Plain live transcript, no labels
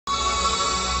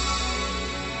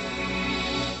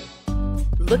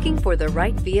Looking for the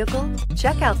right vehicle?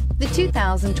 Check out the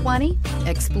 2020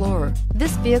 Explorer.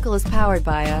 This vehicle is powered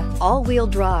by a all-wheel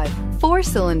drive,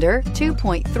 4-cylinder,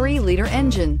 2.3-liter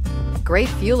engine. Great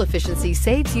fuel efficiency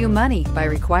saves you money by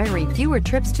requiring fewer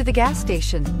trips to the gas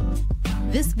station.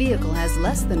 This vehicle has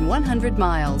less than 100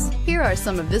 miles. Here are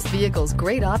some of this vehicle's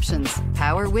great options: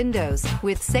 power windows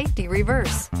with safety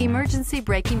reverse, emergency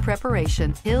braking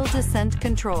preparation, hill descent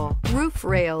control, roof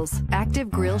rails,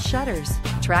 active grille shutters,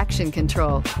 traction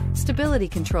control, stability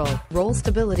control, roll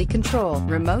stability control,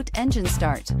 remote engine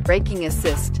start, braking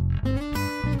assist.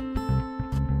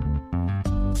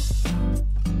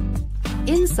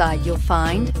 Inside you'll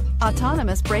find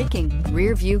autonomous braking,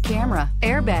 rear view camera,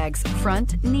 airbags,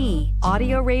 front knee,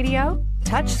 audio radio,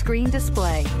 touchscreen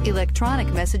display, electronic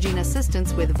messaging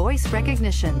assistance with voice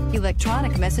recognition,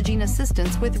 electronic messaging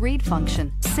assistance with read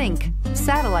function, sync,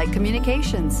 satellite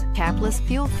communications, capless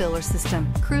fuel filler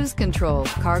system, cruise control,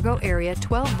 cargo area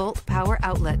 12-volt power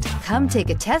outlet. Come take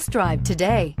a test drive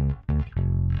today.